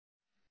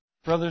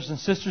Brothers and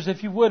sisters,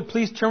 if you would,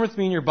 please turn with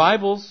me in your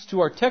Bibles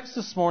to our text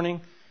this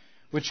morning,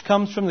 which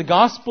comes from the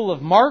Gospel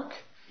of Mark,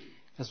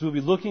 as we'll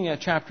be looking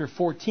at chapter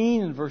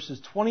 14 and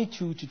verses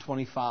 22 to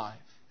 25.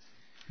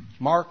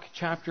 Mark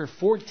chapter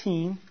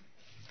 14,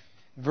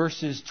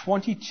 verses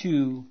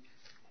 22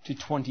 to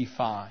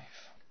 25.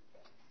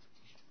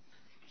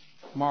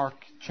 Mark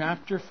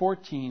chapter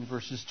 14,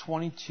 verses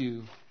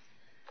 22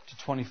 to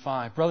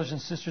 25. Brothers and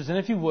sisters, and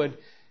if you would,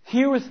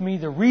 hear with me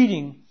the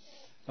reading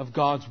of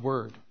God's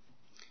Word.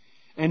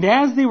 And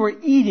as they were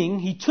eating,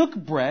 he took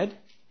bread,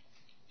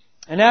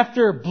 and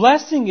after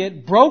blessing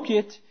it, broke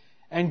it,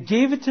 and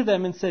gave it to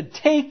them, and said,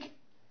 "Take,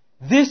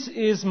 this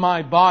is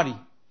my body."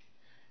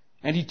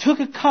 And he took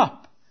a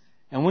cup,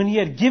 and when he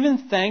had given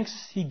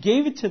thanks, he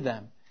gave it to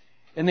them.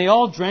 And they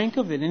all drank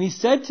of it. And he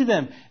said to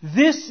them,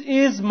 "This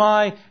is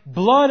my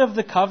blood of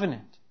the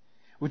covenant,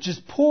 which is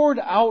poured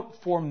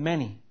out for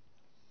many.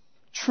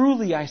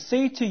 Truly I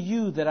say to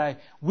you that I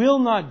will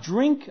not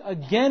drink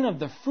again of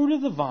the fruit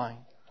of the vine,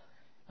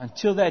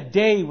 until that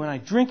day when I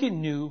drink it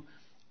new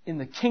in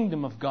the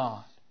kingdom of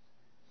God."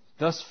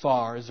 Thus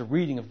far is a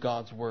reading of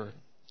God's Word.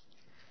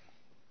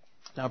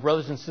 Now,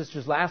 brothers and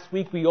sisters, last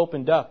week we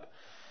opened up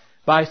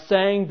by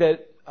saying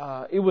that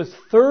it was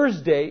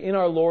Thursday in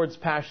our Lord's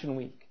Passion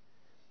Week.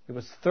 It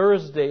was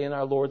Thursday in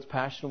our Lord's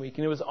Passion Week.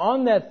 And it was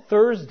on that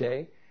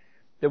Thursday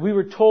that we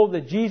were told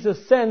that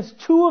Jesus sends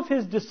two of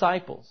His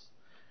disciples,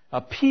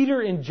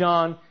 Peter and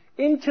John,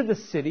 into the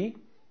city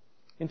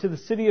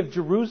of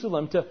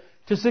Jerusalem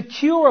to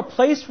secure a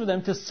place for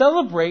them to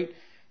celebrate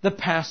the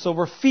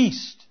Passover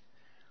feast.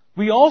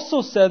 We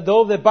also said,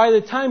 though, that by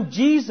the time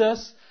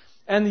Jesus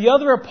and the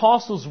other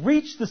apostles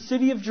reached the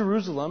city of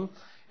Jerusalem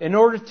in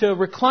order to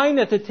recline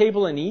at the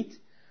table and eat,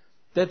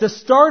 that the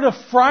start of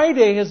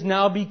Friday has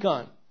now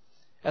begun.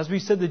 As we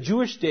said, the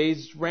Jewish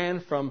days ran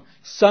from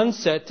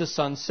sunset to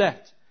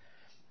sunset.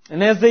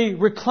 And as they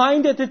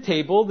reclined at the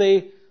table,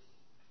 they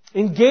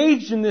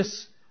engaged in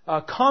this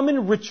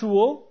common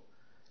ritual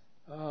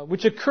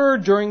which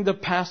occurred during the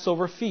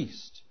Passover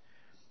feast.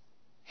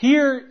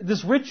 Here,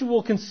 this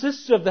ritual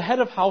consisted of the head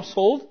of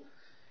household,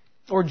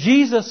 or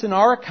Jesus in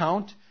our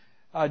account,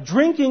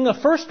 drinking a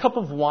first cup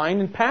of wine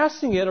and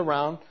passing it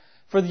around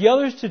for the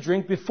others to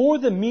drink before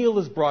the meal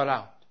is brought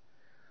out.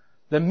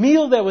 The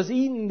meal that was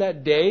eaten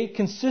that day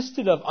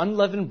consisted of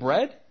unleavened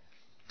bread,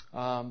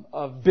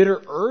 of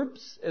bitter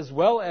herbs, as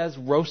well as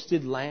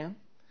roasted lamb.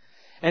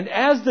 And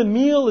as the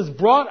meal is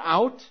brought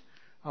out,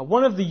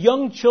 one of the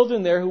young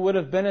children there who would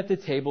have been at the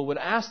table would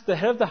ask the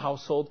head of the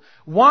household,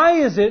 "Why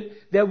is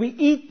it that we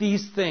eat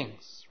these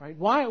things?" Right?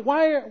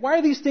 Why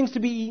are these things to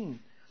be eaten?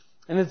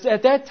 And it's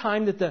at that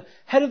time that the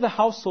head of the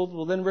household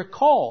will then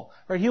recall,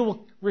 right? He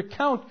will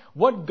recount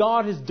what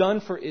God has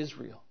done for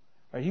Israel.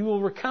 Right? He will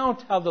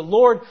recount how the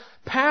Lord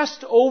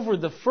passed over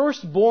the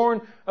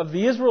firstborn of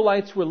the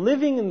Israelites who were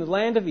living in the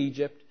land of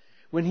Egypt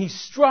when He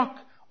struck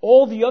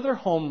all the other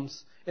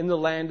homes in the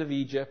land of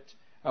Egypt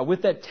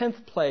with that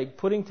 10th plague,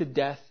 putting to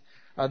death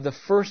the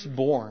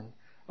firstborn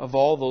of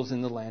all those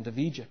in the land of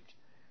Egypt.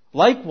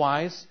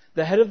 Likewise,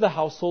 the head of the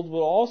household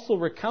will also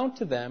recount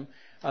to them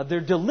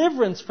their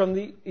deliverance from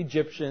the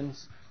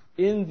Egyptians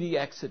in the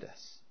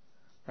Exodus.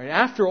 Right?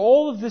 After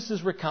all of this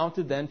is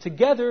recounted, then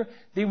together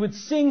they would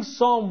sing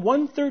Psalm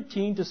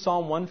 113 to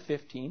Psalm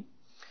 115,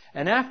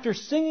 and after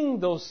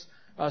singing those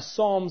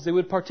psalms, they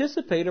would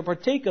participate or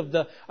partake of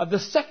the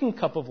second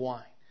cup of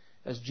wine,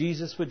 as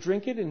Jesus would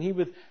drink it, and he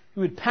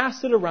would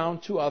pass it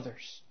around to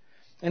others.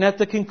 And at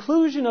the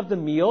conclusion of the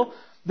meal,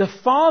 the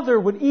father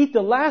would eat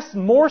the last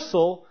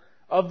morsel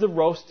of the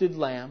roasted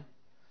lamb.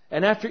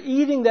 And after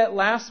eating that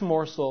last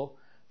morsel,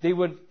 they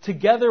would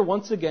together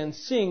once again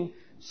sing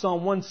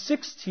Psalm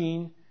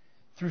 116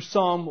 through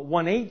Psalm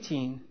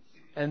 118.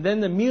 And then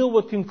the meal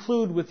would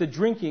conclude with the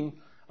drinking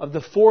of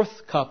the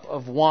fourth cup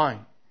of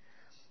wine.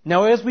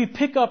 Now, as we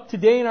pick up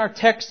today in our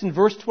text in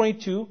verse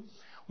 22,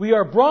 we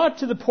are brought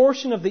to the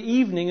portion of the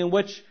evening in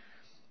which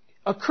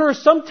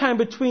occurs sometime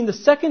between the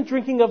second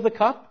drinking of the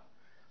cup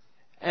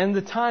and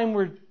the time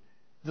where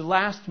the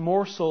last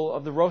morsel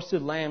of the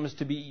roasted lamb is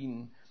to be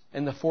eaten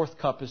and the fourth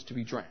cup is to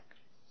be drank.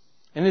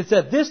 And it's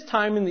at this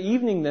time in the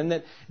evening then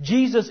that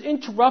Jesus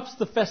interrupts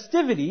the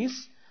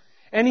festivities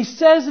and He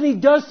says and He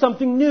does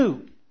something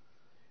new.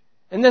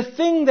 And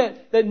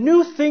that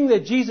new thing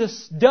that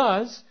Jesus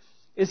does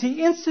is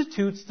He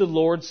institutes the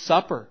Lord's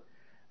Supper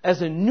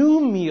as a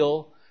new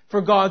meal for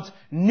God's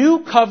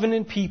new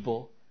covenant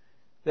people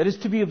that is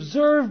to be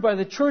observed by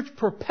the church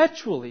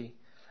perpetually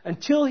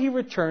until He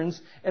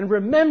returns in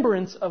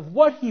remembrance of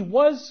what He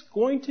was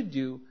going to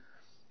do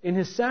in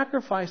His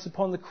sacrifice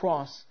upon the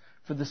cross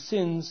for the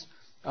sins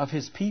of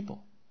His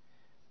people.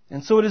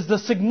 And so it is the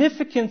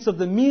significance of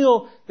the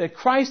meal that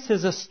Christ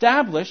has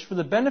established for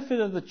the benefit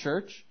of the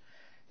church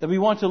that we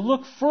want to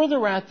look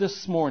further at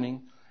this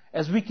morning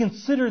as we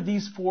consider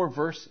these 4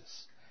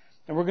 verses.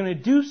 And we're going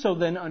to do so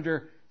then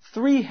under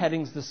 3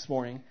 headings this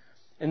morning.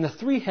 And the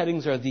 3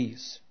 headings are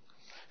these.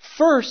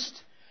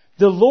 First,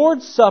 the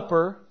Lord's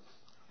Supper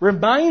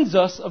reminds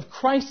us of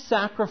Christ's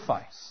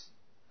sacrifice.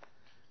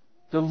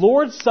 The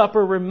Lord's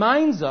Supper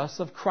reminds us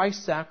of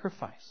Christ's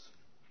sacrifice.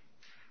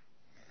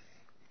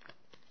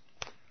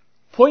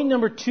 Point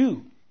number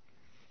 2.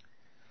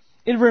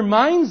 It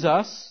reminds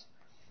us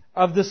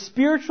of the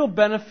spiritual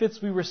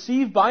benefits we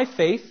receive by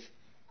faith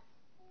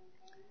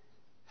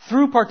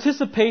through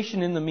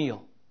participation in the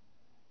meal.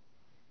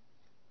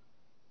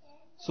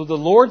 So the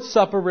Lord's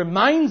Supper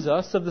reminds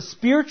us of the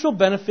spiritual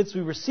benefits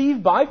we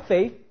receive by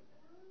faith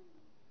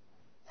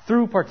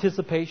through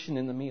participation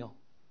in the meal.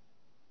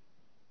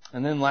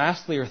 And then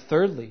lastly or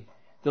thirdly,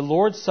 the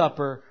Lord's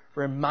Supper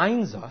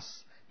reminds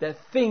us that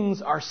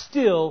things are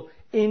still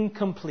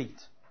incomplete.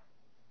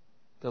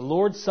 The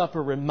Lord's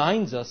Supper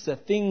reminds us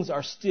that things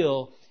are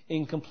still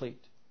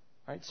incomplete.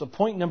 Right? So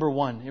point number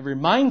 1, it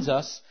reminds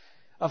us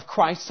of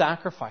Christ's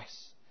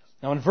sacrifice.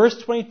 Now in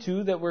verse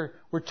 22 that we're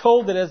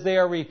told that as they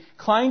are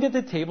reclined at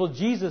the table,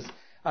 Jesus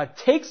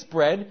takes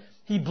bread,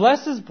 He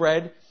blesses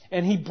bread,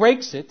 and He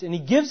breaks it, and He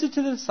gives it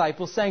to the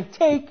disciples saying,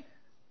 "Take,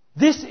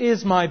 this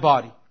is my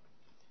body."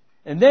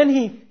 And then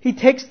He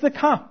takes the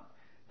cup,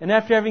 and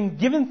after having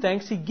given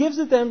thanks, He gives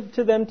it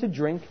to them to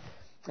drink,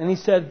 and He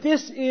said,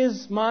 "This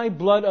is my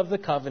blood of the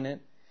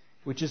covenant,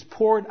 which is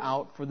poured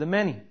out for the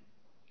many."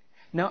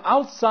 Now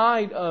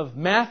outside of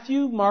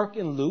Matthew, Mark,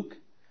 and Luke,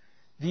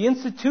 the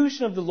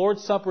institution of the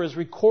Lord's Supper is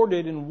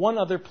recorded in one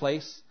other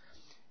place,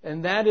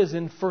 and that is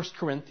in 1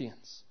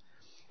 Corinthians.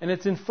 And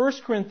it's in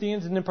 1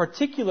 Corinthians, and in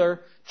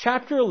particular,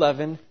 chapter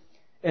 11,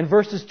 and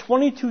verses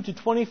 22 to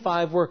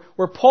 25,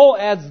 where Paul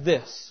adds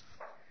this.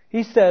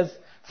 He says,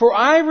 "For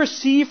I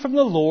received from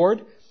the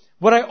Lord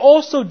what I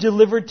also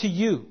delivered to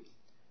you,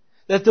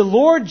 that the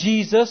Lord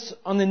Jesus,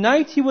 on the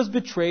night He was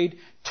betrayed,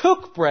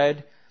 took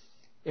bread,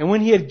 and when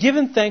He had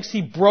given thanks,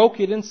 He broke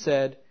it and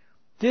said,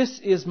 'This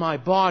is my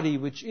body,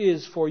 which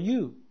is for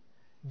you.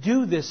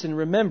 Do this in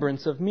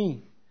remembrance of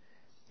me.'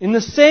 In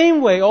the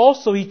same way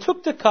also He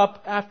took the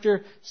cup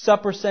after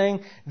supper,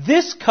 saying,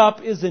 'This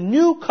cup is the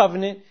new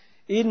covenant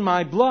in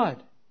my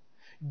blood.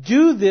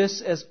 Do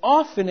this as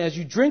often as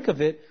you drink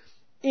of it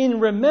in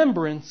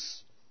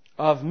remembrance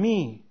of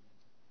me.'"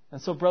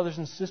 And so, brothers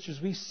and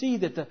sisters, we see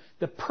that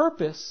the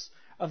purpose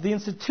of the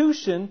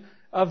institution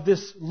of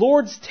this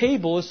Lord's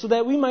table is so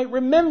that we might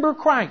remember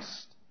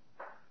Christ.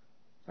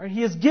 Right?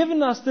 He has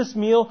given us this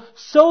meal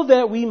so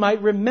that we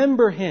might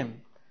remember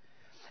Him.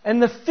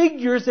 And the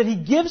figures that He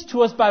gives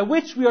to us by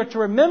which we are to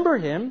remember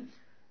Him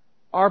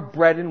are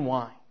bread and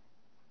wine.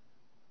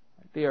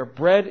 They are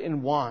bread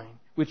and wine,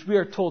 which we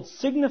are told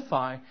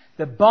signify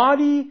the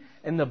body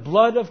and the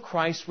blood of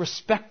Christ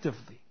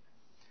respectively.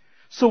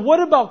 So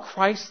what about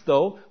Christ,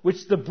 though,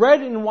 which the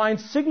bread and wine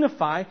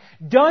signify,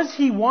 does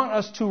He want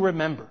us to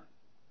remember?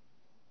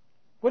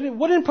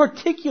 What in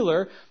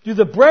particular do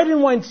the bread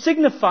and wine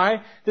signify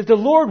that the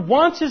Lord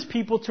wants His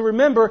people to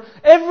remember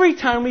every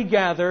time we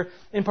gather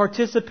and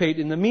participate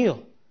in the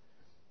meal?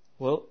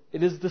 Well,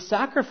 it is the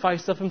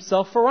sacrifice of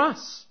Himself for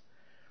us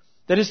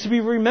that is to be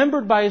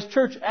remembered by His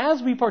church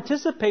as we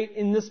participate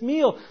in this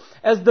meal.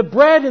 As the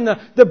bread and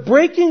the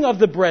breaking of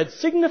the bread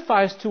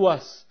signifies to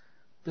us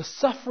the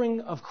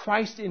suffering of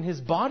Christ in His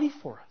body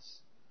for us.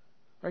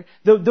 Right?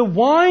 The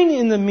wine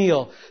in the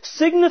meal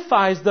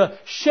signifies the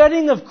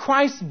shedding of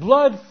Christ's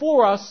blood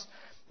for us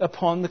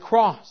upon the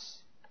cross.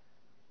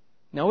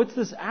 Now it's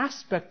this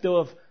aspect,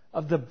 though,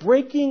 of the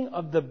breaking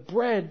of the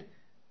bread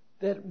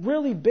that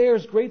really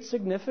bears great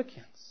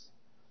significance.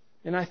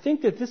 And I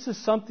think that this is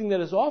something that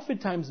is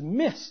oftentimes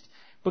missed,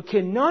 but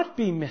cannot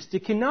be missed.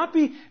 It cannot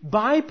be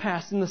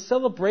bypassed in the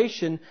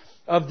celebration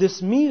of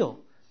this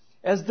meal.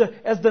 As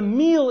the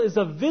meal is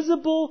a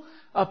visible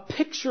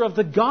picture of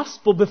the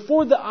gospel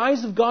before the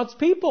eyes of God's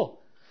people.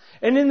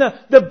 And in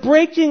the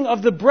breaking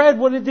of the bread,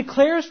 what it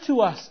declares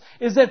to us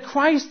is that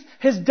Christ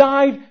has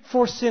died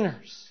for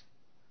sinners.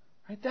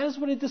 Right? That is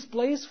what it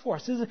displays for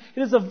us. It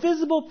is a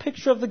visible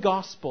picture of the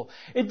gospel.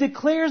 It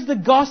declares the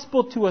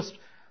gospel to us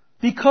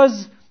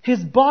because His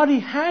body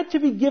had to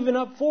be given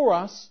up for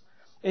us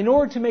in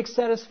order to make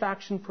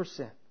satisfaction for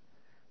sin.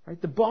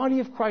 Right? The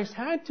body of Christ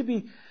had to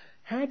be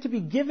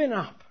given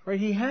up. Right?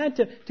 He had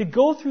to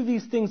go through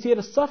these things. He had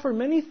to suffer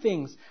many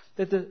things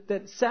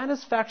that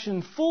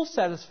satisfaction, full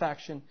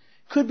satisfaction,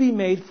 could be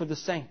made for the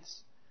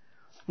saints.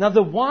 Now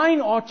the wine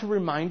ought to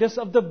remind us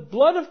of the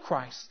blood of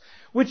Christ,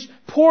 which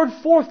poured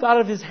forth out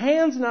of His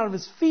hands and out of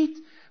His feet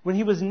when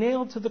He was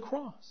nailed to the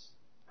cross.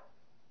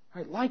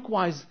 Right?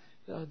 Likewise,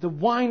 the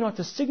wine ought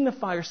to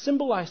signify or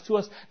symbolize to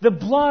us the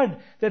blood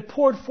that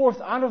poured forth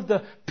out of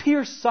the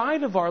pierced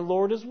side of our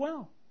Lord as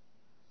well.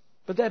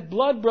 But that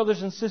blood,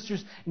 brothers and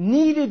sisters,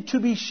 needed to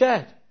be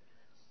shed,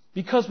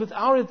 because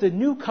without it the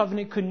new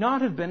covenant could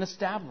not have been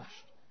established.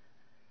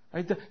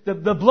 Right?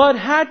 The blood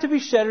had to be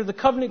shed or the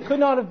covenant could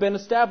not have been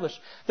established.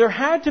 There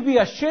had to be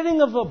a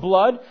shedding of the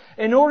blood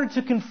in order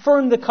to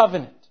confirm the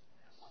covenant.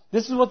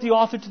 This is what the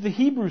author to the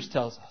Hebrews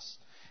tells us.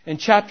 In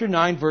chapter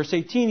 9, verse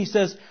 18, he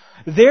says,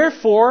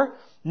 "Therefore,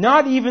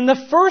 not even the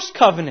first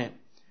covenant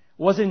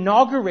was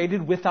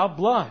inaugurated without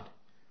blood."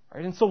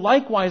 Right? And so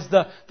likewise,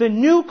 the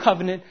new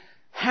covenant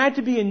had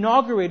to be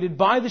inaugurated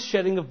by the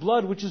shedding of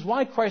blood, which is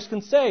why Christ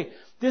can say,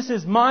 "This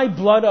is my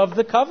blood of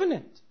the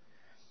covenant."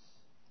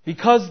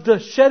 Because the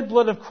shed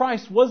blood of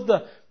Christ was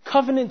the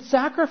covenant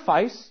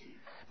sacrifice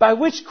by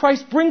which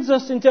Christ brings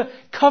us into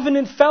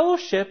covenant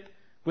fellowship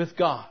with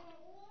God.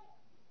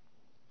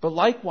 But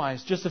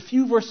likewise, just a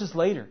few verses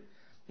later,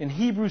 in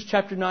Hebrews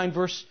chapter 9,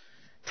 verse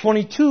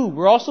 22,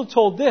 we're also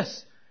told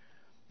this,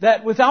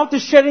 that without the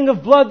shedding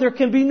of blood, there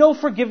can be no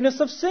forgiveness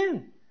of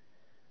sin.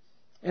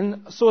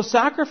 And so a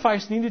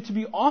sacrifice needed to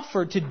be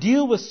offered to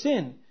deal with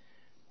sin.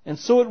 And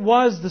so it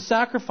was the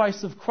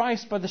sacrifice of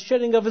Christ by the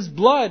shedding of His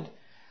blood,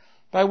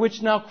 by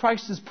which now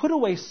Christ has put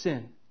away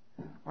sin.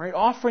 Right?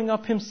 Offering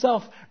up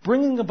Himself,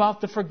 bringing about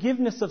the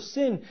forgiveness of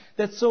sin,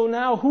 that so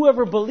now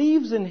whoever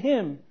believes in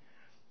Him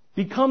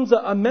becomes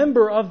a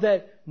member of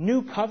that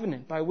new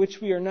covenant by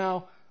which we are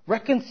now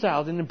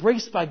reconciled and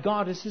embraced by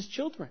God as His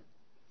children.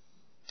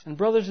 And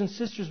brothers and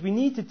sisters, we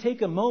need to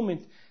take a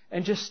moment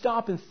and just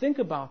stop and think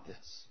about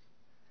this.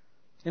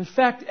 In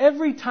fact,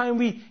 every time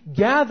we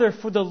gather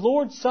for the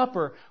Lord's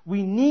Supper,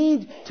 we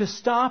need to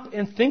stop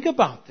and think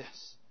about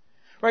this.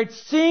 Right?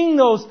 Seeing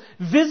those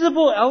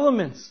visible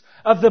elements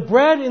of the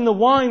bread and the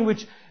wine,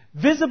 which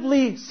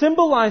visibly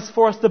symbolize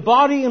for us the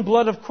body and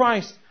blood of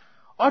Christ,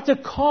 ought to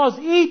cause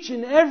each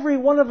and every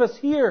one of us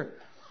here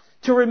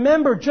to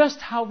remember just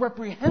how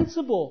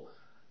reprehensible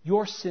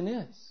your sin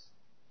is.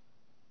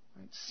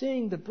 Right?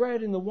 Seeing the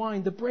bread and the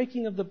wine, the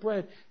breaking of the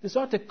bread, this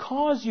ought to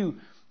cause you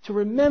to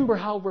remember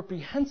how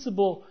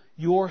reprehensible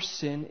your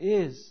sin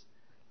is.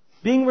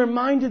 Being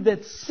reminded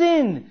that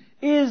sin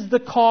is the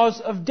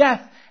cause of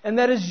death, and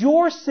that is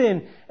your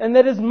sin, and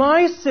that is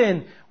my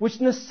sin, which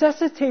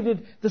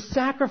necessitated the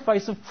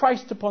sacrifice of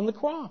Christ upon the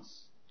cross.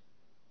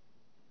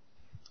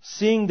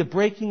 Seeing the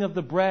breaking of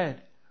the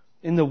bread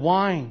in the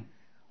wine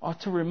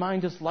ought to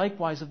remind us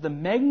likewise of the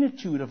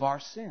magnitude of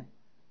our sin.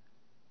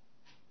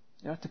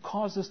 It ought to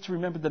cause us to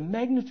remember the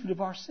magnitude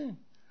of our sin.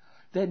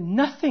 That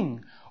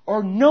nothing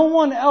or no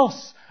one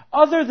else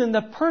other than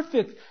the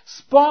perfect,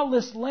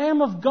 spotless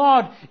Lamb of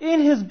God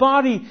in His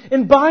body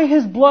and by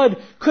His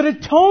blood could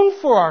atone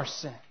for our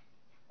sin.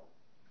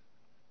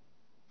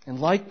 And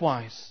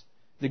likewise,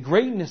 the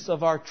greatness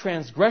of our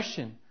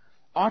transgression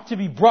ought to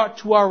be brought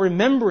to our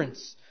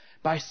remembrance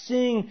by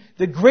seeing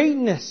the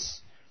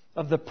greatness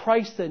of the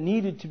price that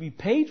needed to be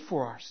paid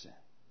for our sin.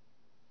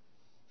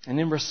 And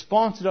in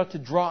response, it ought to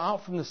draw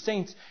out from the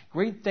saints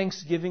great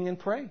thanksgiving and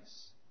praise.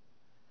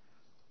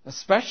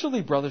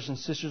 Especially, brothers and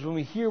sisters, when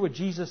we hear what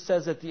Jesus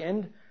says at the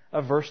end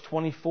of verse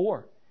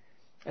 24,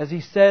 as He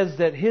says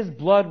that His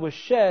blood was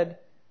shed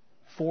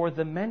for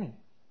the many.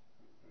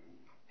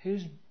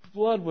 His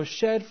blood was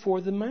shed for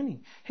the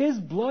many. His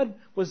blood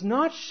was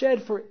not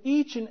shed for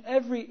each and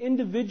every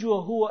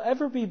individual who will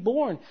ever be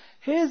born.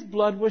 His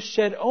blood was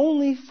shed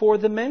only for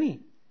the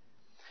many.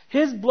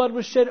 His blood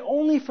was shed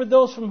only for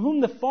those from whom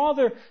the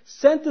Father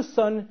sent the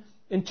Son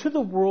into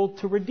the world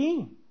to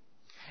redeem.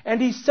 And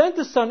He sent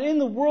the Son in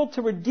the world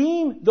to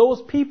redeem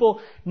those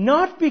people,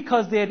 not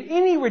because they had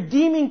any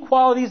redeeming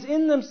qualities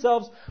in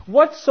themselves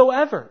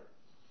whatsoever.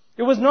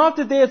 It was not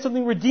that they had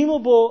something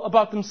redeemable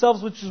about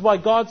themselves, which is why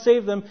God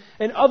saved them,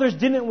 and others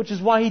didn't, which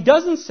is why He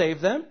doesn't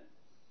save them.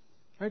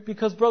 Right?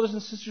 Because, brothers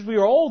and sisters, we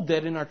are all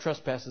dead in our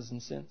trespasses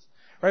and sins.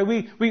 Right?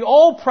 We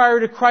all, prior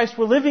to Christ,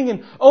 were living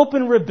in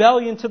open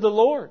rebellion to the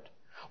Lord.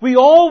 We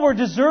all were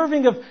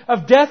deserving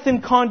of death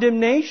and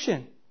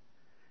condemnation.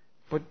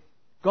 But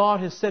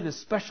God has set His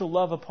special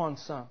love upon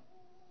some.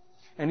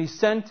 And He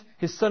sent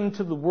His Son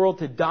into the world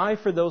to die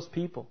for those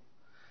people,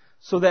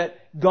 so that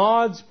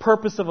God's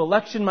purpose of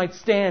election might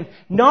stand,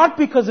 not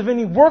because of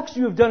any works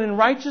you have done in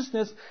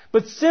righteousness,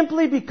 but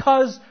simply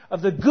because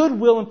of the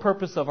goodwill and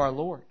purpose of our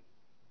Lord.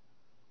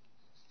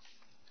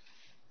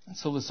 And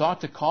so this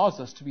ought to cause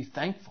us to be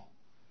thankful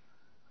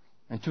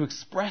and to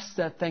express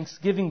that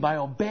thanksgiving by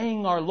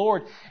obeying our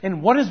Lord.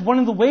 And what is one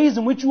of the ways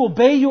in which you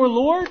obey your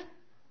Lord?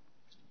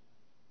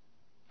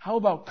 How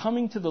about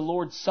coming to the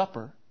Lord's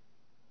Supper,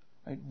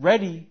 right,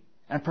 ready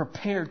and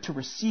prepared to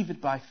receive it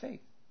by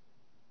faith?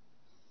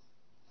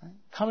 Right?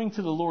 Coming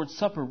to the Lord's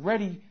Supper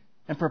ready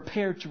and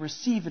prepared to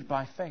receive it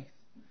by faith.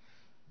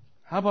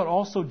 How about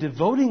also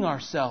devoting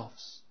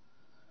ourselves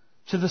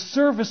to the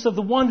service of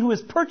the one who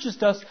has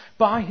purchased us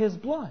by His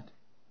blood?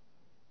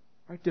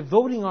 Right?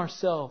 Devoting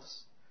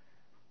ourselves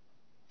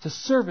to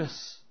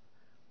service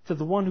to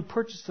the one who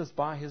purchased us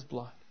by His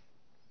blood.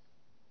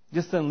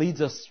 This then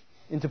leads us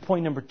into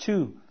point number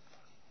 2,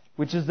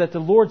 which is that the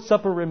Lord's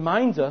Supper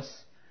reminds us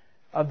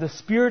of the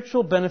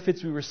spiritual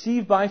benefits we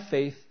receive by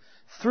faith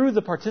through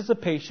the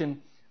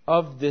participation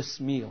of this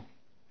meal.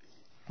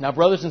 Now,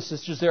 brothers and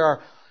sisters, there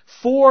are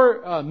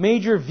 4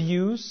 major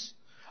views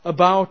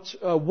about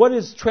what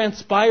is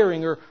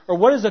transpiring or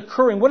what is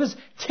occurring, what is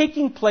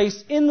taking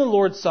place in the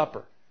Lord's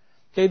Supper.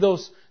 Okay,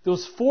 those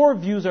 4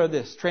 views are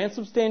this: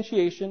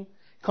 transubstantiation,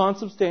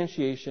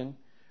 consubstantiation,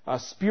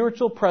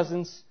 spiritual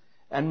presence,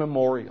 and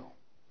memorial.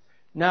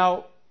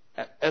 Now,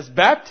 as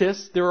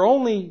Baptists, there are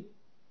only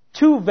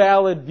 2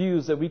 valid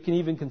views that we can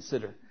even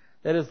consider.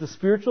 That is the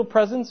spiritual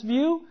presence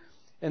view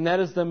and that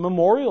is the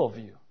memorial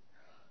view.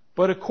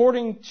 But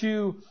according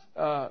to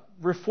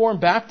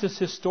Reformed Baptists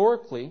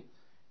historically,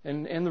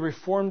 and the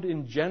Reformed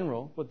in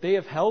general, what they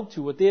have held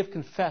to, what they have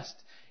confessed,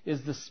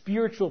 is the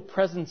spiritual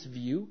presence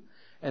view.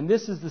 And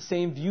this is the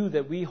same view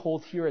that we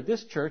hold here at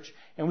this church,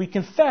 and we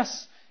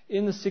confess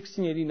in the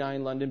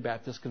 1689 London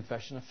Baptist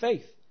Confession of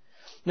Faith.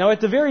 Now,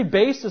 at the very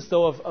basis,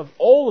 though, of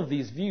all of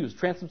these views,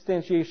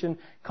 transubstantiation,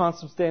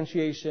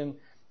 consubstantiation,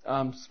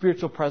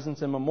 spiritual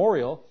presence, and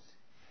memorial,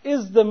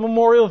 is the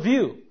memorial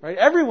view. Right?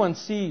 Everyone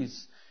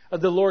sees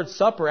the Lord's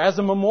Supper as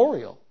a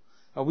memorial.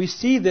 We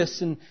see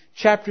this in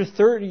chapter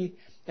 30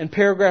 and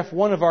paragraph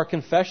 1 of our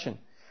confession,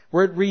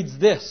 where it reads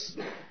this: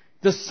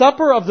 "The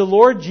supper of the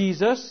Lord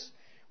Jesus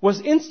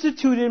was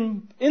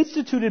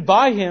instituted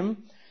by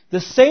Him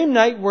the same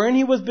night wherein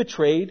He was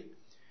betrayed,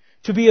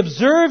 to be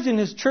observed in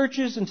His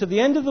churches unto the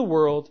end of the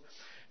world,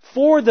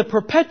 for the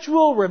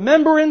perpetual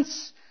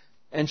remembrance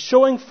and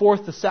showing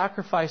forth the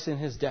sacrifice in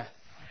His death."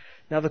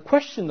 Now the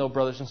question, though,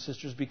 brothers and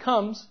sisters,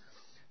 becomes,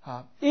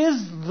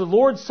 is the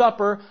Lord's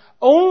Supper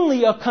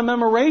only a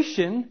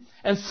commemoration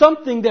and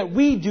something that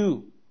we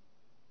do?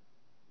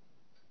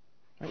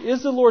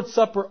 Is the Lord's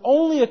Supper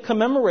only a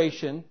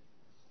commemoration,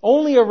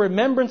 only a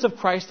remembrance of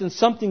Christ, and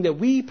something that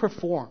we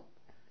perform?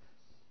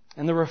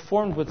 And the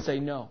Reformed would say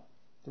no.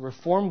 The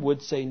Reformed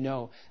would say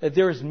no. That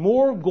there is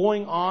more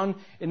going on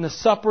in the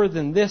supper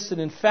than this. And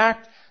in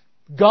fact,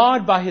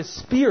 God, by His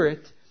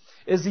Spirit,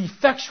 is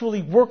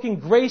effectually working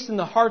grace in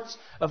the hearts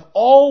of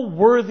all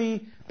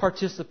worthy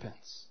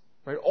participants.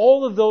 Right?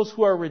 All of those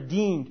who are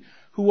redeemed,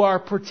 who are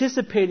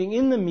participating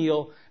in the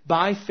meal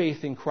by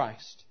faith in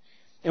Christ.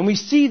 And we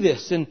see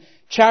this in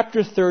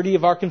chapter 30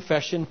 of our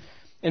confession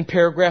in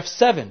paragraph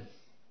 7,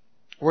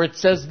 where it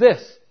says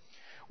this: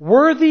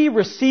 "Worthy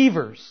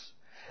receivers,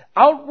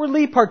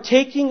 outwardly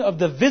partaking of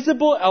the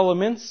visible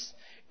elements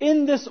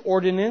in this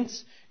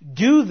ordinance,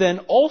 do then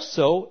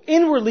also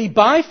inwardly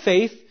by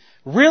faith,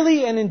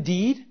 really and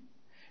indeed,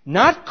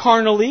 not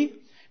carnally,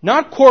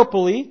 not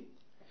corporally,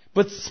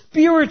 but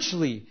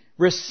spiritually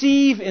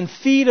receive and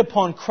feed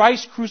upon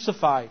Christ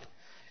crucified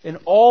and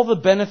all the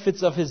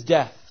benefits of His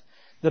death,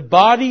 the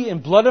body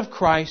and blood of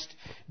Christ,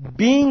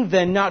 being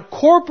then not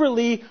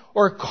corporately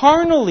or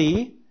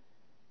carnally,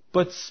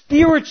 but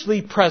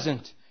spiritually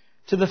present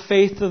to the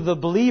faith of the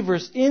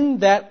believers in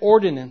that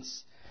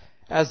ordinance,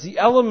 as the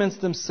elements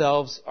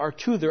themselves are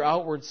to their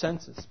outward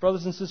senses."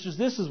 Brothers and sisters,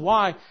 this is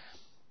why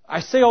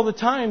I say all the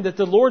time that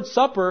the Lord's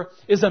Supper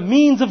is a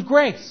means of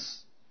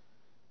grace.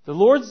 The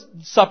Lord's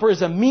Supper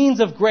is a means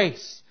of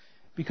grace,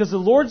 because the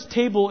Lord's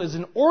table is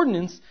an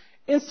ordinance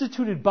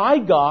instituted by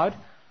God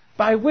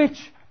by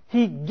which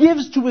He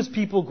gives to His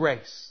people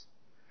grace.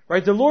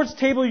 Right? The Lord's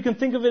table, you can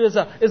think of it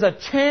as a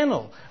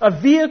channel, a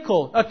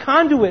vehicle, a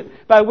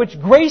conduit by which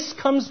grace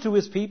comes to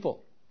His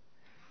people.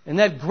 And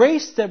that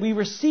grace that we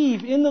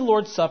receive in the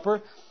Lord's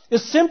Supper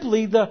is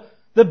simply the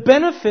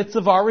benefits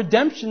of our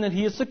redemption that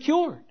He has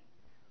secured.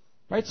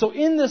 Right? So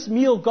in this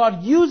meal,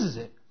 God uses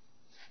it.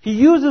 He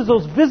uses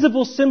those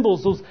visible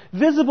symbols, those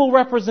visible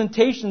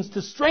representations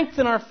to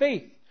strengthen our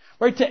faith.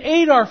 Right? To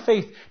aid our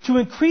faith, to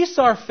increase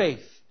our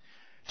faith,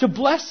 to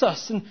bless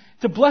us and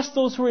to bless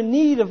those who are in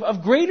need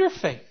of greater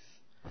faith.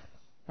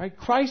 Right?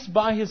 Christ,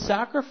 by His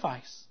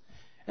sacrifice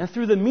and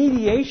through the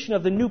mediation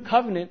of the new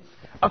covenant,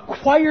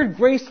 acquired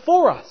grace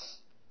for us.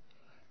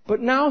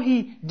 But now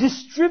He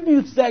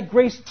distributes that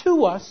grace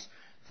to us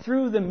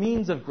through the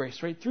means of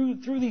grace, right?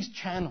 Through these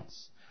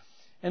channels.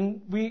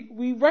 And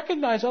we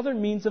recognize other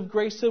means of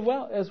grace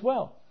as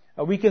well.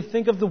 We can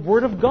think of the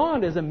Word of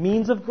God as a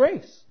means of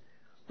grace.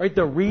 Right?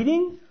 The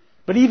reading,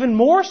 but even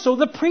more so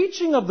the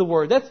preaching of the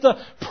Word. That's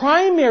the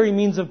primary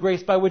means of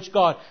grace by which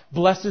God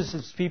blesses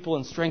His people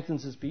and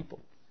strengthens His people.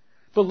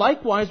 But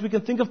likewise, we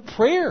can think of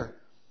prayer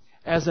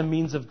as a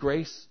means of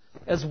grace,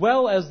 as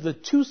well as the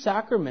two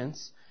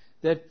sacraments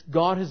that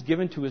God has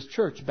given to His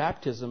church,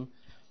 baptism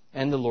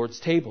and the Lord's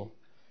table.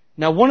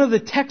 Now, one of the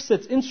texts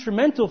that's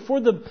instrumental for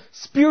the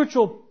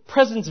spiritual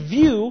presence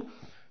view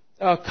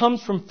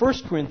comes from 1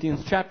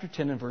 Corinthians chapter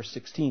 10 and verse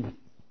 16.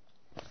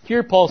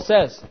 Here Paul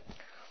says,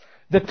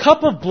 "The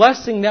cup of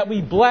blessing that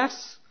we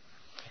bless,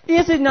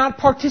 is it not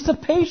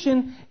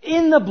participation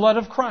in the blood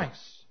of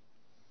Christ?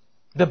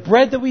 The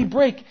bread that we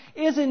break,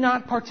 is it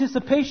not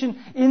participation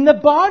in the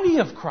body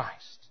of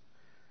Christ?"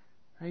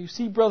 Now you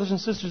see, brothers and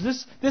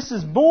sisters, this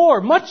is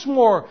much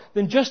more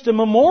than just a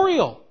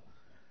memorial.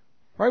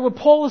 Right? What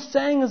Paul is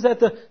saying is that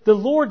the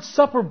Lord's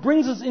Supper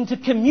brings us into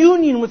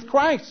communion with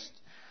Christ,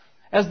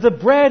 as the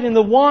bread and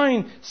the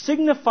wine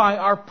signify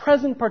our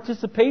present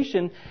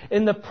participation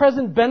in the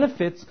present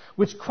benefits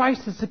which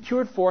Christ has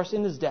secured for us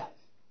in His death.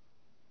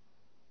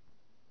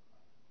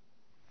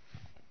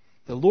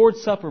 The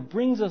Lord's Supper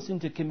brings us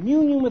into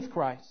communion with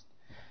Christ,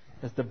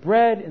 as the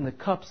bread and the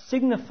cup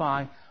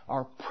signify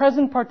our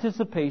present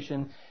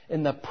participation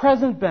in the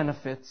present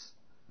benefits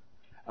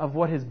of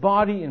what His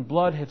body and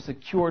blood have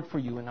secured for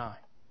you and I.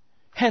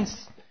 Hence,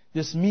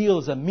 this meal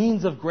is a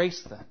means of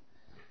grace then,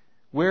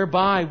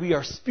 whereby we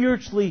are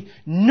spiritually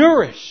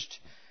nourished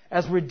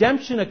as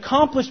redemption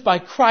accomplished by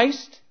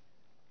Christ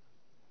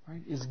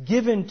right, is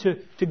given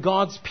to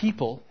God's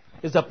people,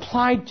 is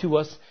applied to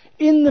us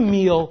in the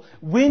meal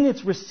when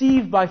it's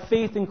received by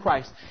faith in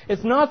Christ.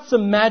 It's not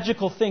some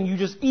magical thing. You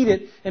just eat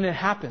it and it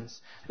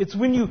happens. It's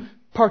when you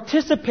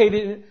participate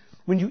in it,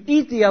 when you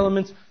eat the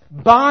elements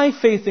by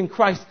faith in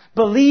Christ,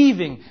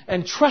 believing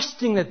and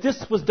trusting that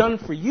this was done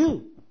for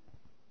you.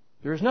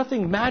 There is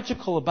nothing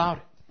magical about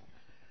it.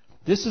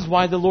 This is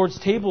why the Lord's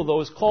table,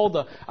 though, is called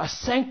a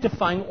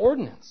sanctifying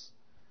ordinance.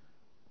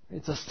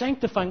 It's a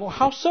sanctifying.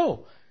 How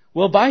so?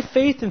 Well, by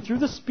faith and through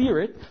the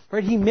Spirit,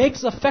 right, He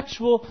makes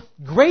effectual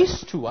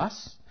grace to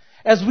us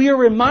as we are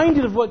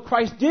reminded of what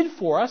Christ did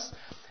for us,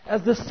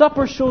 as the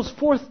supper shows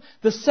forth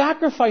the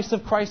sacrifice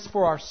of Christ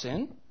for our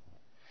sin.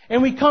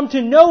 And we come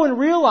to know and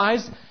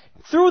realize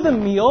through the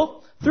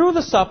meal, through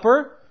the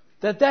supper,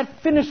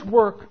 that finished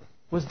work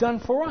was done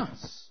for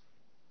us.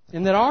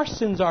 And that our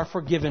sins are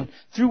forgiven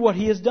through what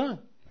He has done.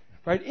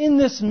 Right? In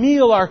this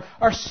meal,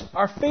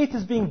 our faith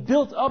is being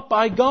built up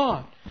by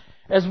God,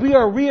 as we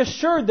are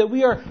reassured that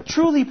we are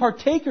truly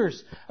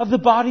partakers of the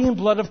body and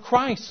blood of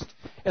Christ,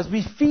 as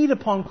we feed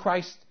upon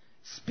Christ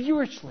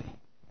spiritually,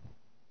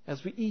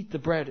 as we eat the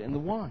bread and the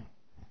wine.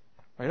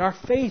 Right? Our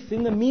faith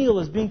in the meal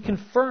is being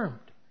confirmed.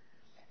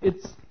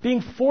 It's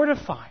being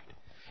fortified.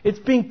 It's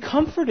being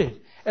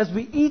comforted as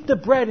we eat the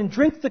bread and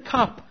drink the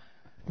cup,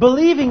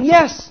 believing,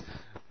 yes,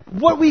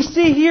 what we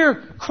see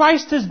here,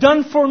 Christ has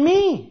done for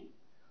me.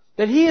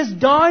 That He has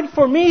died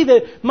for me,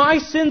 that my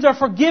sins are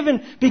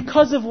forgiven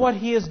because of what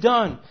He has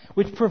done,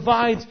 which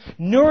provides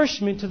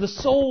nourishment to the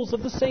souls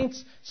of the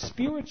saints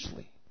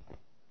spiritually.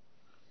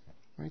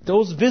 Right?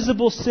 Those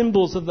visible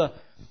symbols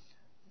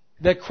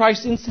that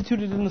Christ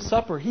instituted in the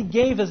supper, He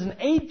gave as an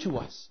aid to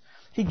us.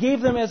 He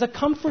gave them as a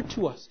comfort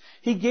to us.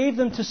 He gave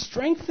them to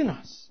strengthen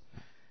us.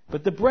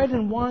 But the bread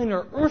and wine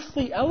are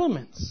earthly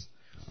elements,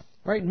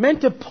 right?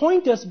 Meant to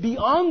point us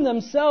beyond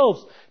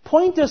themselves,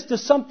 point us to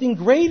something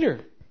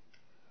greater.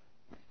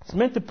 It's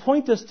meant to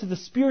point us to the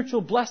spiritual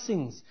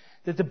blessings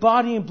that the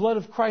body and blood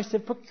of Christ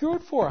have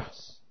procured for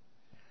us.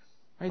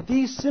 Right?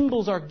 These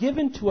symbols are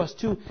given to us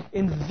to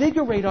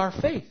invigorate our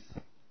faith,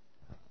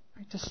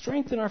 right? To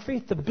strengthen our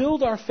faith, to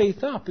build our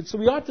faith up. And so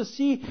we ought to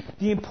see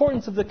the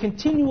importance of the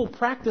continual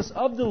practice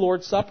of the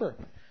Lord's Supper.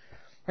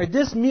 Right?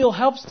 This meal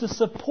helps to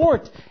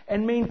support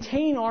and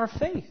maintain our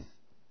faith.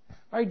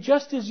 Right?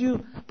 Just as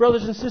you,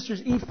 brothers and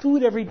sisters, eat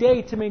food every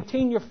day to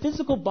maintain your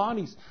physical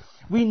bodies,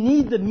 we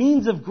need the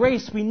means of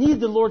grace. We need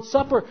the Lord's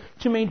Supper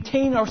to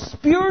maintain our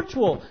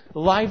spiritual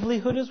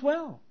livelihood as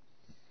well.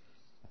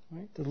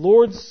 Right? The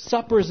Lord's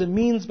Supper is a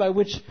means by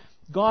which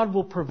God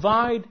will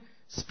provide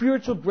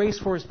spiritual grace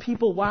for His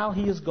people while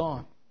He is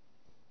gone.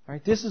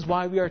 Right? This is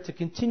why we are to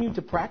continue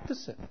to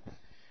practice it.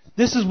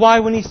 This is why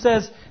when He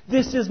says,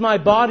 "This is my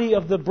body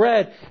of the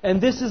bread,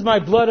 and this is my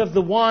blood of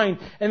the wine,"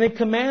 and it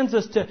commands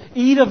us to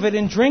eat of it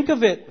and drink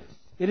of it,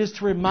 it is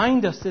to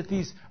remind us that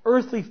these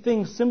earthly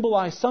things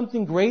symbolize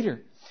something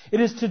greater.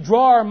 It is to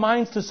draw our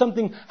minds to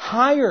something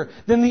higher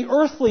than the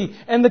earthly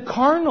and the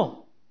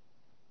carnal.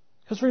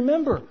 Because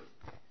remember,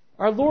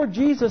 our Lord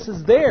Jesus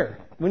is there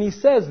when He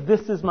says,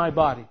 "This is my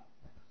body."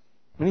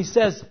 When He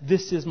says,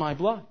 "This is my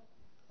blood."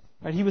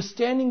 Right? He was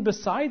standing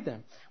beside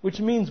them, which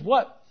means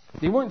what?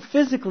 They weren't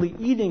physically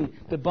eating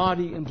the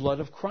body and blood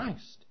of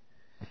Christ.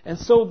 And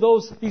so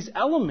these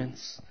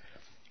elements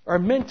are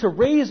meant to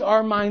raise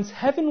our minds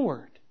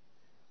heavenward.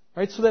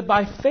 Right? So that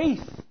by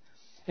faith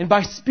and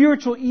by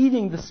spiritual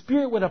eating, the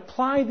Spirit would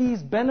apply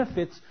these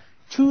benefits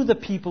to the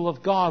people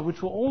of God,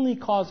 which will only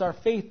cause our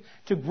faith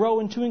to grow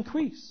and to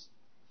increase.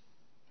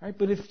 Right?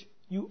 But if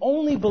you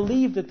only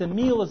believe that the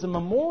meal is a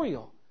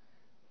memorial,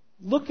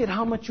 look at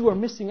how much you are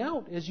missing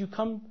out as you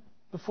come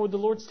before the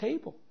Lord's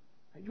table.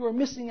 You are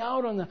missing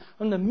out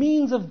on the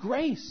means of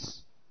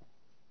grace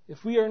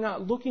if we are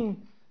not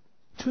looking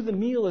to the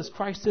meal as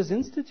Christ has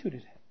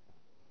instituted it.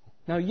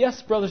 Now,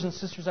 yes, brothers and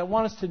sisters, I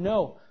want us to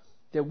know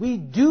that we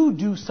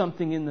do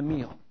something in the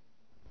meal.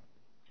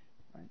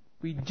 Right?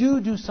 We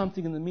do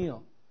something in the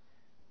meal.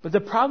 But the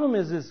problem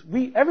is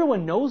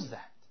everyone knows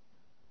that.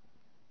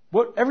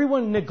 What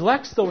everyone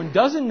neglects, though, and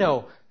doesn't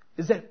know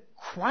is that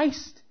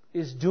Christ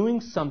is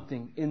doing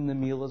something in the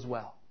meal as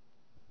well.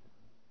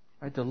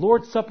 Right? The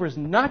Lord's Supper is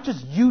not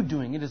just you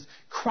doing, it is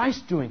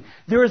Christ doing.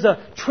 There is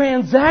a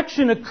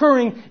transaction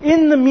occurring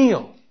in the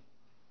meal.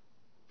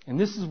 And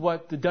this is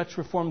what the Dutch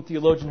Reformed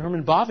theologian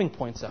Herman Bavinck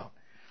points out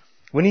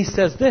when he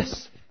says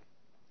this: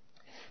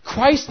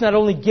 Christ not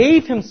only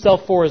gave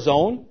Himself for His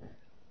own,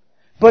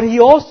 but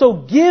He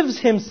also gives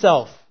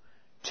Himself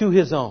to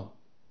His own.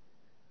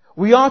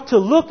 We ought to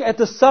look at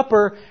the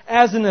supper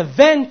as an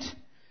event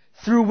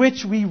through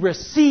which we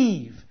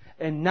receive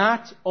and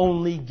not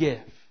only give.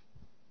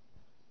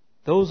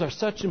 Those are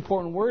such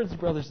important words,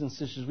 brothers and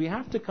sisters. We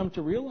have to come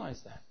to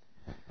realize that.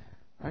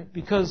 Right?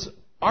 Because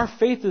our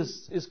faith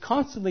is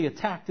constantly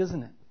attacked,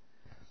 isn't it?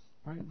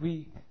 Right?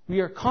 We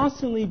are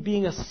constantly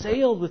being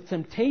assailed with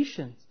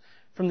temptations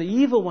from the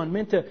evil one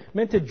meant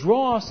to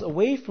draw us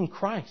away from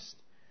Christ.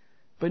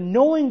 But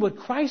knowing what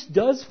Christ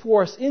does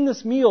for us in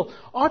this meal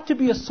ought to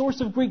be a source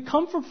of great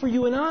comfort for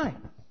you and I.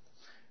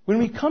 When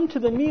we come to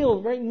the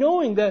meal, right,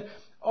 knowing that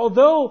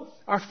although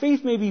our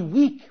faith may be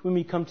weak when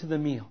we come to the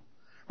meal,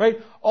 right,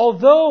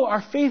 although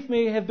our faith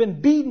may have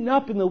been beaten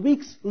up in the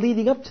weeks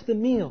leading up to the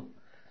meal,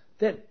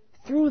 that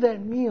through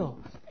that meal,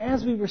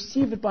 as we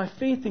receive it by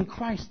faith in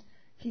Christ,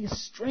 He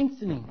is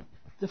strengthening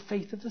the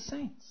faith of the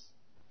saints.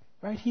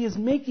 Right? He is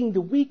making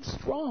the weak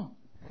strong.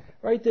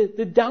 Right?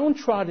 The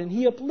downtrodden,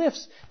 He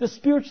uplifts. The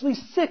spiritually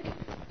sick,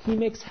 He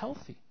makes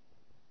healthy.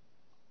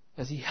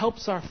 As He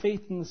helps our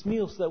faith in this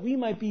meal so that we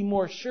might be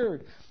more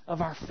assured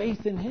of our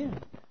faith in Him.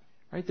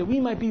 Right? That we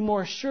might be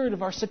more assured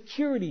of our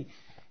security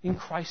in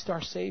Christ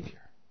our Savior.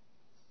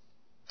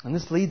 And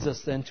this leads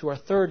us then to our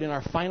third and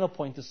our final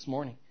point this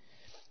morning,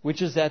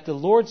 which is that the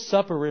Lord's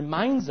Supper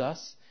reminds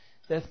us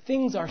that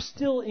things are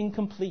still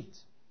incomplete.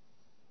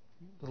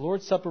 The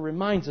Lord's Supper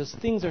reminds us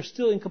things are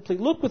still incomplete.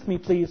 Look with me,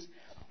 please,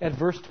 at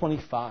verse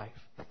 25.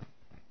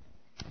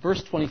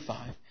 Verse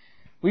 25.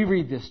 We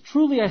read this,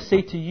 "Truly I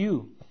say to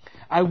you,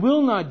 I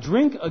will not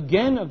drink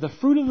again of the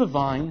fruit of the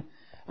vine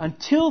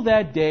until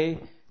that day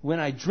when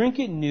I drink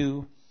it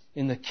new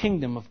in the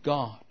kingdom of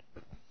God."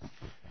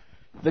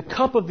 The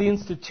cup of the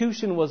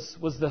institution was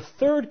the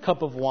third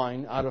cup of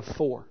wine out of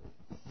 4.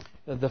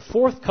 The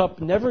fourth cup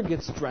never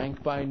gets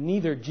drank by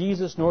neither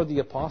Jesus nor the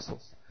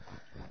apostles.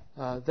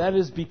 That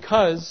is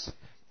because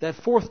that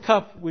fourth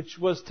cup, which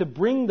was to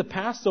bring the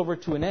Passover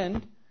to an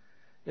end,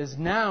 is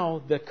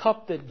now the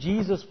cup that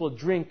Jesus will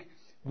drink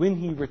when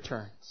He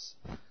returns.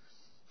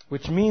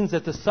 Which means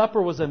that the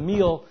supper was a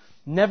meal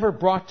never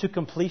brought to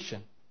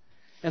completion.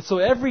 And so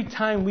every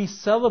time we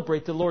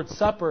celebrate the Lord's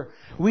Supper,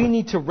 we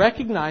need to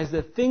recognize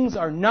that things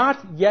are not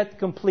yet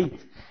complete.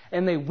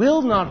 And they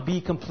will not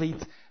be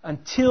complete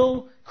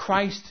until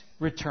Christ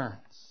returns.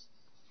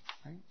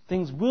 Right?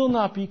 Things will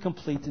not be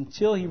complete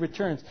until He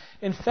returns.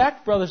 In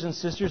fact, brothers and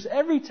sisters,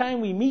 every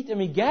time we meet and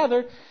we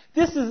gather,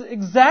 this is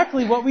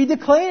exactly what we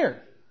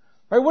declare.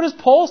 Right? What does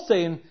Paul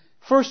say in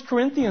 1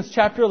 Corinthians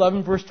chapter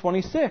 11, verse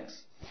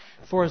 26?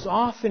 "For as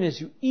often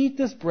as you eat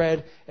this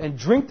bread and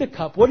drink the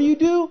cup, what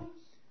do?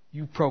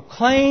 You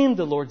proclaim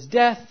the Lord's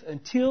death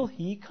until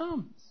He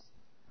comes."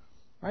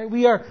 Right?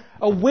 We are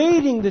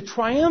awaiting the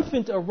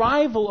triumphant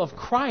arrival of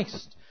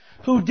Christ,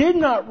 who did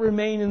not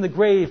remain in the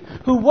grave,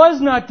 who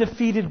was not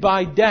defeated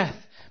by death,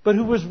 but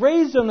who was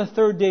raised on the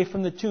third day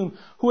from the tomb,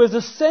 who has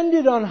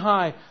ascended on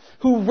high,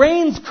 who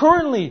reigns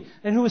currently,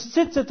 and who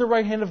sits at the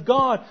right hand of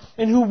God,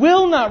 and who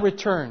will not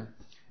return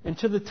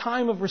until the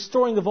time of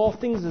restoring of all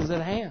things is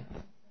at hand.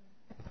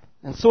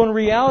 And so in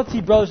reality,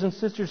 brothers and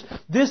sisters,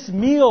 this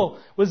meal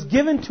was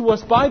given to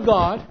us by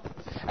God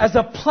as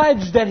a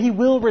pledge that He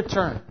will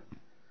return.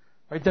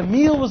 Right? The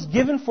meal was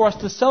given for us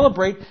to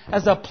celebrate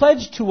as a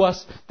pledge to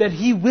us that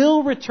He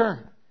will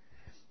return.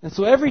 And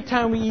so every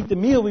time we eat the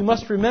meal, we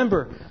must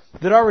remember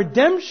that our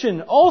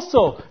redemption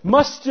also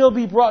must still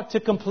be brought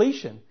to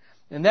completion.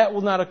 And that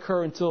will not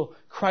occur until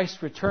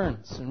Christ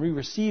returns and we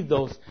receive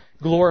those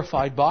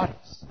glorified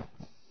bodies.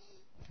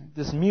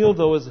 This meal,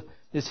 though,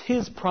 is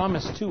His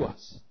promise to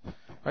us.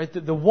 Right?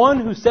 The one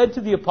who said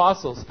to the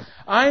apostles,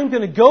 "I am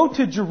going to go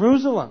to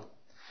Jerusalem,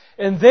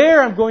 and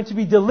there I'm going to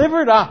be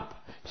delivered up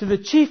to the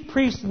chief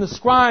priests and the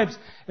scribes,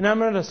 and I'm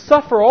going to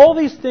suffer all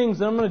these things,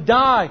 and I'm going to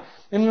die,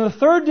 and on the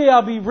third day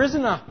I'll be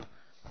risen up."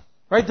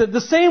 Right?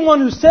 The same one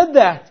who said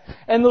that,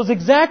 and those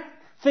exact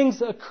things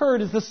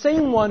occurred, is the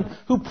same one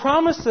who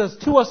promises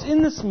to us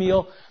in this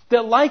meal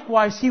that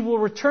likewise He will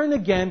return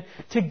again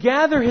to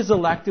gather His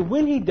elect, and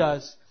when He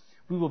does,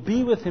 we will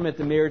be with Him at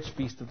the marriage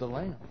feast of the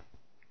Lamb.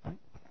 Right?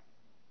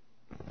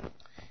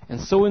 And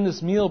so in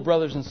this meal,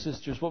 brothers and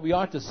sisters, what we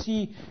ought to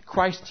see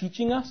Christ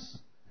teaching us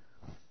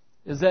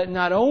is that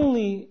not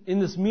only in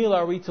this meal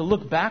are we to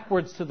look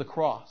backwards to the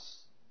cross,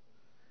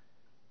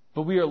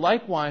 but we are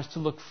likewise to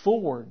look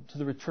forward to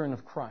the return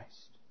of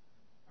Christ.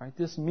 Right?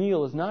 This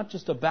meal is not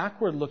just a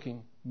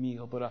backward-looking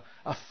meal, but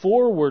a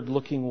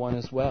forward-looking one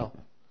as well.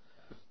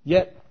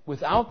 Yet,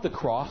 without the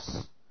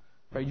cross,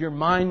 right, your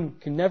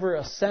mind can never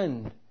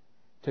ascend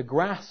to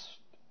grasp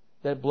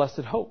that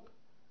blessed hope.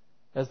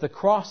 As the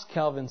cross,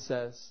 Calvin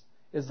says,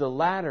 is the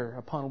ladder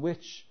upon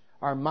which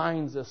our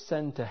minds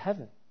ascend to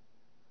heaven.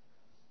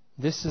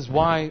 This is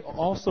why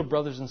also,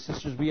 brothers and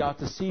sisters, we ought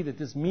to see that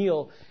this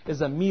meal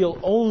is a meal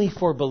only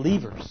for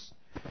believers.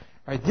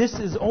 Right? This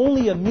is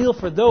only a meal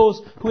for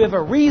those who have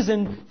a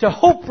reason to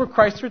hope for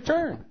Christ's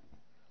return.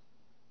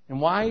 And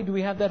why do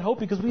we have that hope?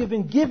 Because we have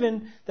been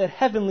given that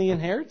heavenly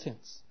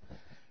inheritance.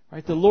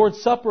 Right? The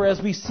Lord's Supper,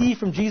 as we see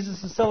from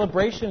Jesus'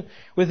 celebration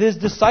with His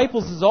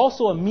disciples, is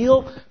also a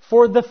meal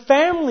for the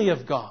family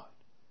of God.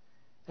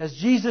 As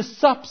Jesus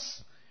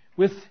sups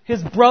with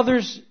His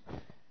brothers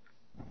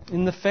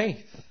in the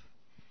faith.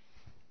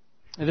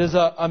 It is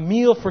a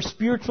meal for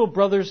spiritual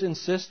brothers and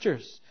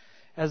sisters.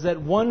 As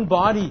that one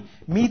body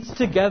meets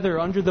together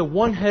under the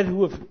one head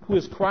who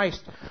is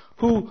Christ.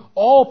 Who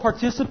all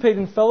participate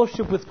in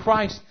fellowship with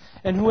Christ.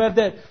 And who have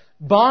that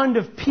bond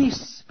of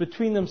peace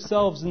between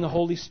themselves and the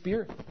Holy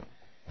Spirit.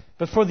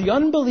 But for the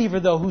unbeliever,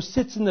 though, who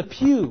sits in the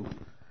pew,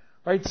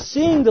 right,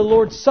 seeing the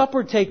Lord's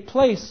Supper take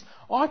place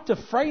ought to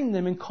frighten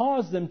them and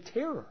cause them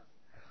terror.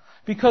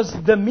 Because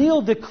the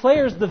meal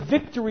declares the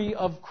victory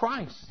of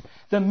Christ.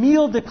 The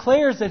meal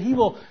declares that He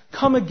will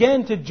come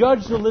again to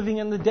judge the living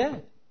and the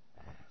dead.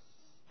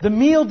 The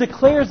meal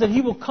declares that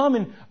He will come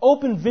in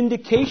open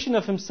vindication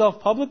of Himself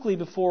publicly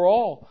before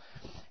all.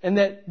 And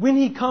that when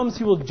He comes,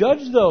 He will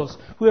judge those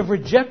who have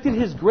rejected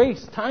His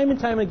grace time and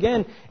time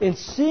again in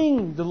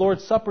seeing the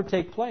Lord's Supper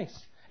take place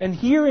and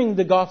hearing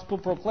the gospel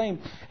proclaimed.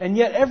 And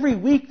yet every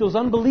week those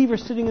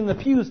unbelievers sitting in the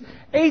pews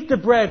ate the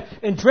bread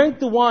and drank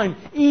the wine,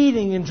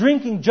 eating and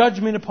drinking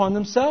judgment upon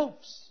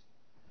themselves.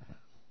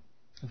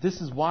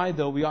 This is why,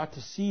 though, we ought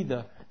to see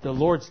the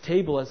Lord's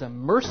table as a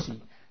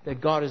mercy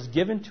that God has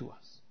given to us.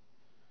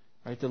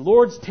 Right? The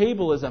Lord's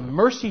table is a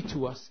mercy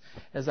to us.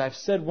 As I've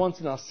said once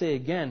and I'll say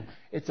again,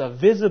 it's a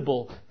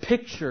visible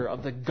picture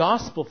of the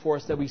gospel for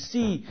us that we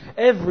see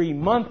every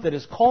month that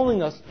is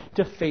calling us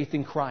to faith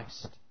in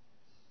Christ.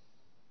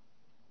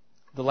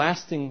 The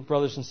last thing,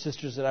 brothers and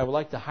sisters, that I would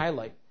like to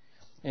highlight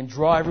and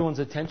draw everyone's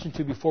attention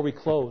to before we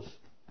close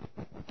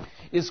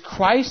is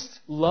Christ's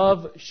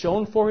love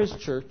shown for His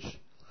church,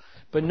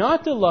 but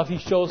not the love He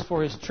shows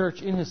for His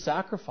church in His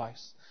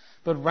sacrifice,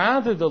 but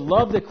rather the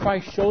love that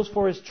Christ shows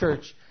for His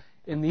church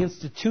in the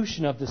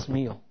institution of this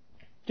meal.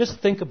 Just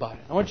think about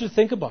it. I want you to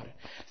think about it.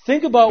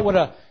 Think about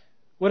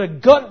what a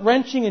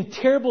gut-wrenching and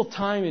terrible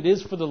time it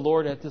is for the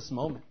Lord at this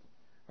moment.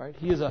 Right?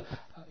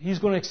 He's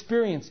going to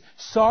experience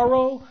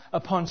sorrow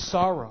upon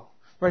sorrow.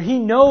 Right? He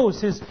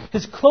knows his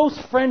close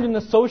friend and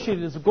associate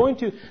is going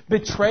to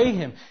betray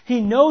him.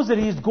 He knows that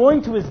he's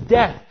going to his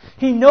death.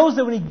 He knows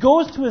that when he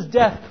goes to his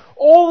death,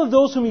 all of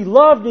those whom he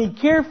loved and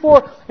he cared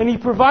for and he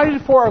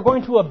provided for are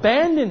going to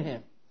abandon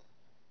him.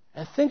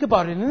 And think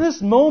about it. In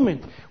this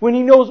moment, when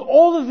he knows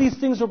all of these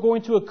things are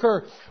going to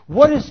occur,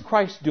 what is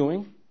Christ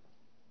doing?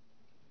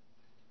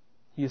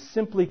 He is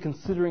simply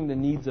considering the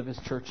needs of His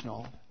church and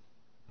all of it.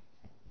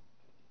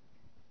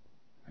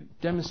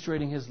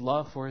 Demonstrating His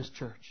love for His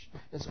church.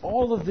 As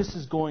all of this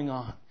is going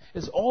on,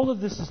 as all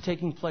of this is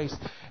taking place,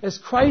 as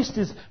Christ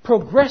is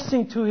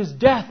progressing to His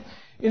death,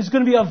 it's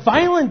going to be a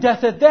violent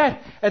death at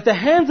that, at the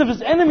hands of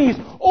His enemies.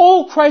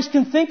 All Christ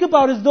can think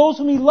about is those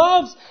whom He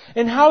loves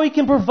and how He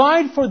can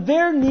provide for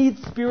their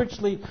needs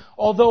spiritually,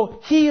 although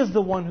He is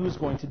the one who is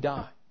going to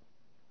die.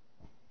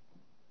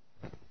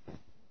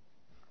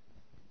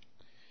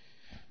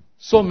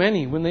 So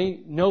many, when they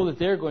know that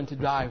they're going to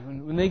die,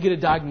 when they get a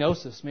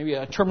diagnosis, maybe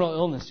a terminal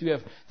illness, you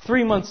have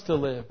 3 months to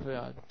live,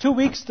 2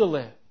 weeks to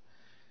live.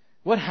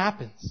 What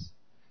happens?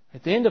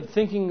 They end up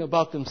thinking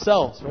about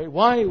themselves, right?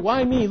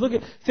 Why me?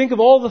 Think of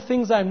all the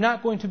things I'm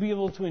not going to be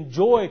able to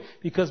enjoy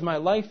because my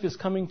life is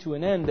coming to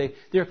an end.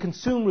 They're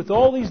consumed with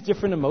all these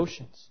different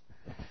emotions.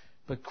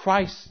 But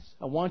Christ,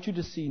 I want you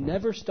to see,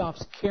 never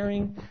stops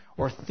caring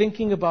or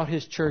thinking about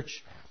His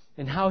church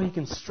and how He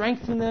can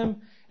strengthen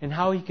them and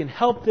how He can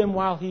help them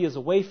while He is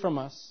away from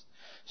us,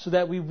 so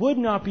that we would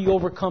not be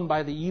overcome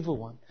by the evil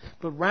one,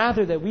 but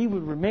rather that we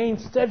would remain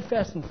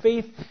steadfast in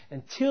faith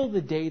until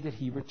the day that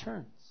He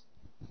returns.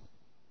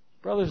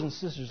 Brothers and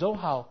sisters, oh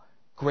how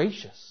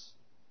gracious,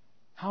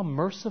 how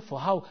merciful,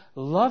 how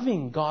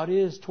loving God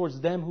is towards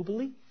them who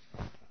believe.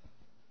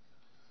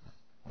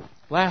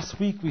 Last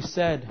week we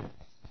said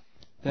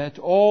that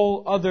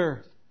all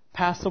other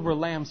Passover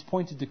lambs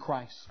pointed to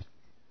Christ.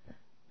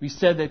 We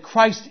said that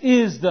Christ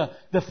is the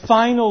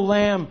final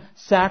lamb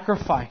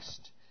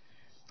sacrificed.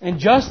 And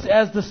just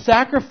as the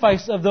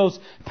sacrifice of those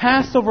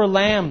Passover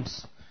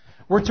lambs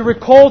were to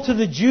recall to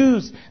the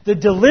Jews the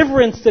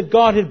deliverance that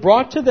God had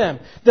brought to them,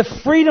 the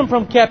freedom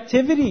from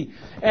captivity,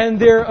 and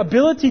their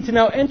ability to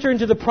now enter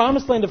into the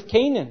promised land of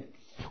Canaan.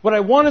 What I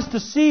want us to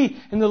see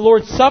in the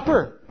Lord's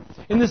Supper,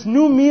 in this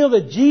new meal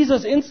that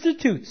Jesus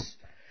institutes,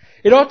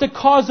 it ought to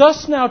cause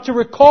us now to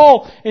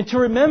recall and to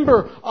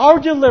remember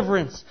our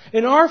deliverance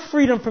and our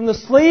freedom from the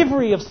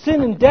slavery of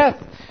sin and death,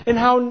 and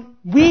how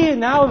we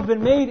now have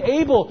been made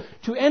able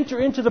to enter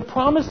into the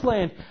promised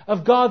land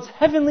of God's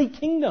heavenly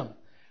kingdom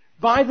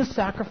by the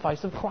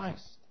sacrifice of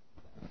Christ.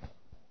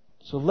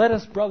 So let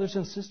us, brothers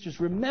and sisters,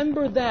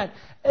 remember that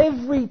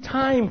every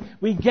time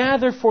we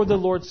gather for the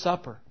Lord's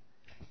Supper,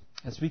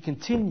 as we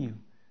continue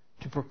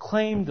to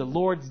proclaim the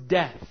Lord's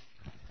death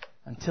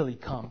until He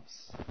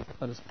comes.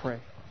 Let us pray.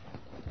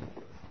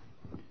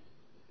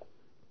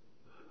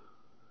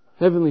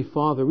 Heavenly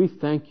Father, we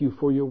thank You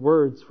for Your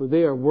words, for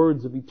they are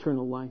words of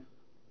eternal life.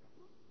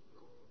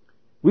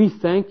 We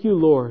thank You,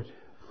 Lord,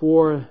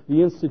 for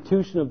the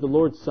institution of the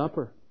Lord's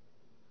Supper.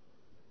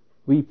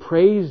 We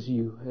praise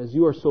You as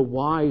You are so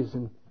wise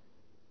in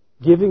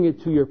giving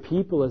it to Your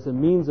people as a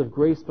means of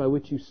grace by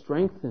which You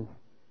strengthen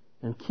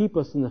and keep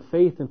us in the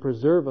faith and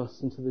preserve us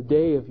into the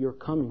day of Your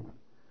coming.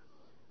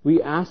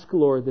 We ask,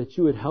 Lord, that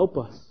You would help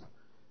us,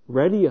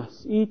 ready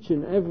us each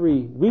and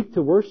every week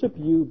to worship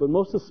You, but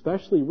most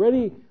especially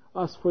ready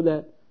us for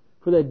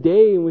that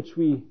day in which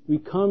we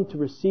come to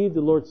receive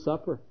the Lord's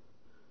Supper.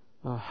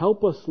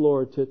 Help us,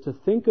 Lord, to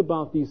think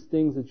about these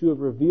things that You have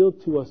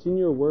revealed to us in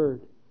Your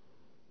Word.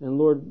 And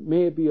Lord,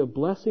 may it be a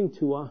blessing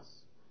to us.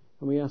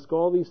 And we ask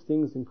all these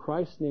things in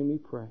Christ's name we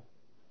pray.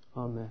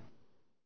 Amen.